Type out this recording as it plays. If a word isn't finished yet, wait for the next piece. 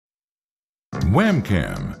Wham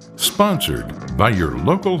Cam, sponsored by your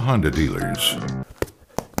local Honda dealers.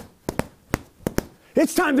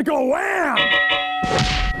 It's time to go wham!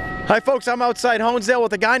 Hi folks, I'm outside Honesdale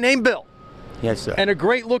with a guy named Bill. Yes, sir. And a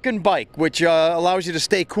great looking bike, which allows you to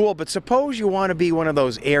stay cool, but suppose you want to be one of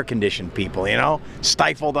those air-conditioned people, you know?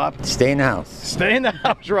 Stifled up. Stay in the house. Stay in the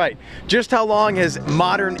house, right. Just how long has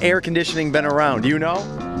modern air conditioning been around? Do you know?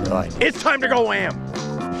 Right. It's time to go wham!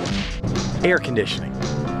 Air conditioning.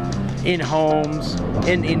 In homes,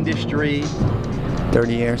 in industry.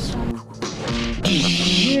 30 years.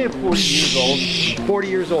 Yeah, 40 years old. 40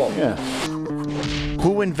 years old. Yeah.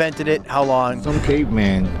 Who invented it? How long? Some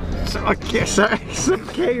caveman. Some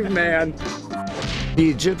caveman. The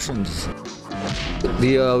Egyptians.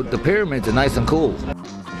 The pyramids are nice and cool.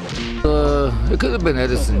 It could have been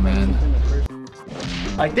Edison, man.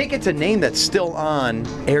 I think it's a name that's still on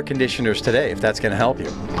air conditioners today, if that's going to help you.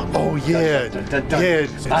 Oh, yeah. That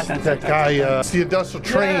guy, the industrial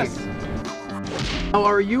train. Yes. Now,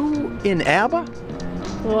 are you in ABBA?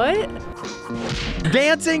 What?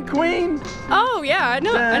 Dancing Queen? Oh yeah, I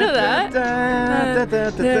know that.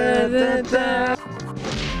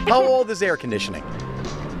 How old is air conditioning?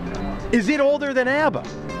 Is it older than ABBA?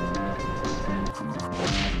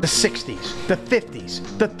 The 60s, the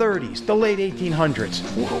 50s, the 30s, the late 1800s.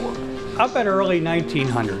 I bet early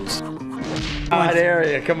 1900s.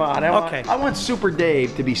 There you come on. Okay. I want Super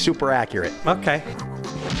Dave to be super accurate. Okay.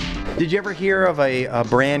 Did you ever hear of a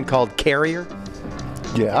brand called Carrier?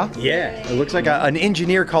 Yeah. Yeah, it looks like an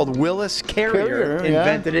engineer called Willis Carrier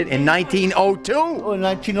invented it in 1902. Oh,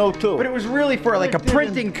 1902. But it was really for like a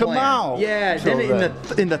printing come plant. out. Yeah, So then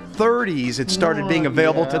in the 30s it started being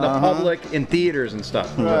available to the public in theaters and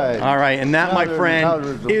stuff. Right. All right, and that, my Now friend,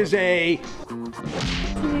 there's is a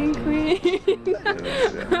Queen.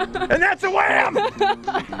 and that's a wham!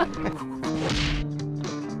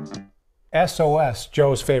 SOS,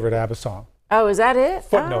 Joe's favorite ABBA song. Oh, is that it?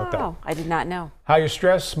 Footnote, though. I did not know. How your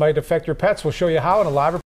stress might affect your pets. We'll show you how in a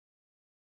live report.